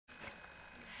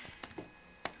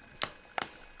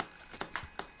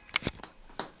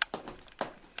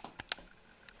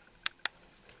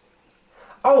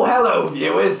Oh, hello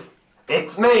viewers,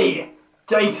 it's me,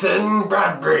 Jason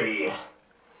Bradbury.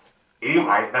 You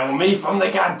might know me from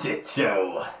the Gadget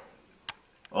Show.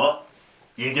 Oh,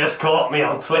 you just caught me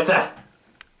on Twitter.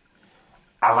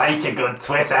 I like a good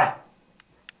Twitter.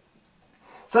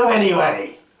 So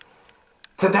anyway,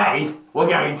 today we're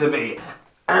going to be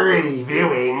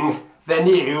reviewing the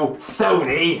new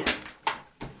Sony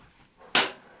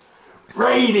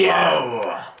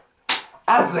radio.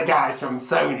 As the guys from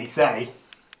Sony say,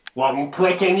 one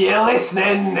click and you're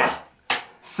listening.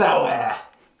 So,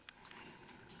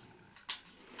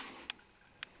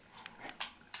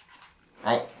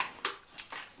 Hey,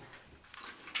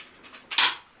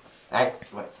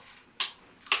 wait.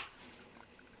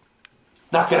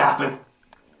 It's not gonna happen.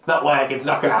 It's not working, it's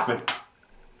not gonna happen.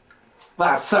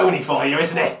 That's Sony for you,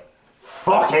 isn't it?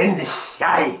 Fucking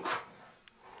shite.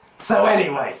 So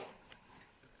anyway,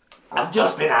 I've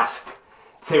just been asked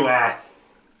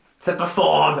to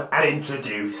perform and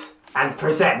introduce and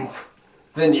present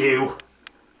the new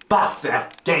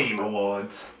BAFTA Game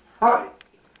Awards. Oh,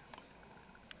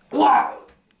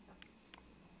 what?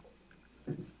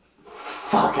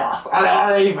 Fuck off. I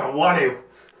don't even want to.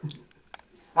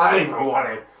 I don't even want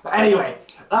to. But anyway,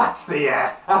 that's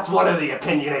one of the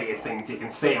opinionated things you can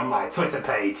see on my Twitter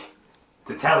page.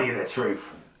 To tell you the truth,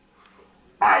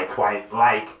 I quite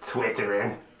like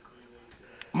Twittering.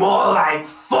 More like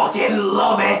fucking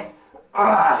love it.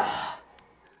 Ugh.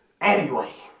 Anyway,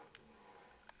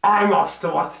 I'm off to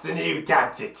watch the new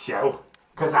Gadget Show,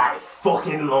 because I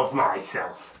fucking love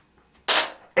myself.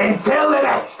 Until the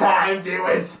next time,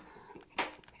 viewers,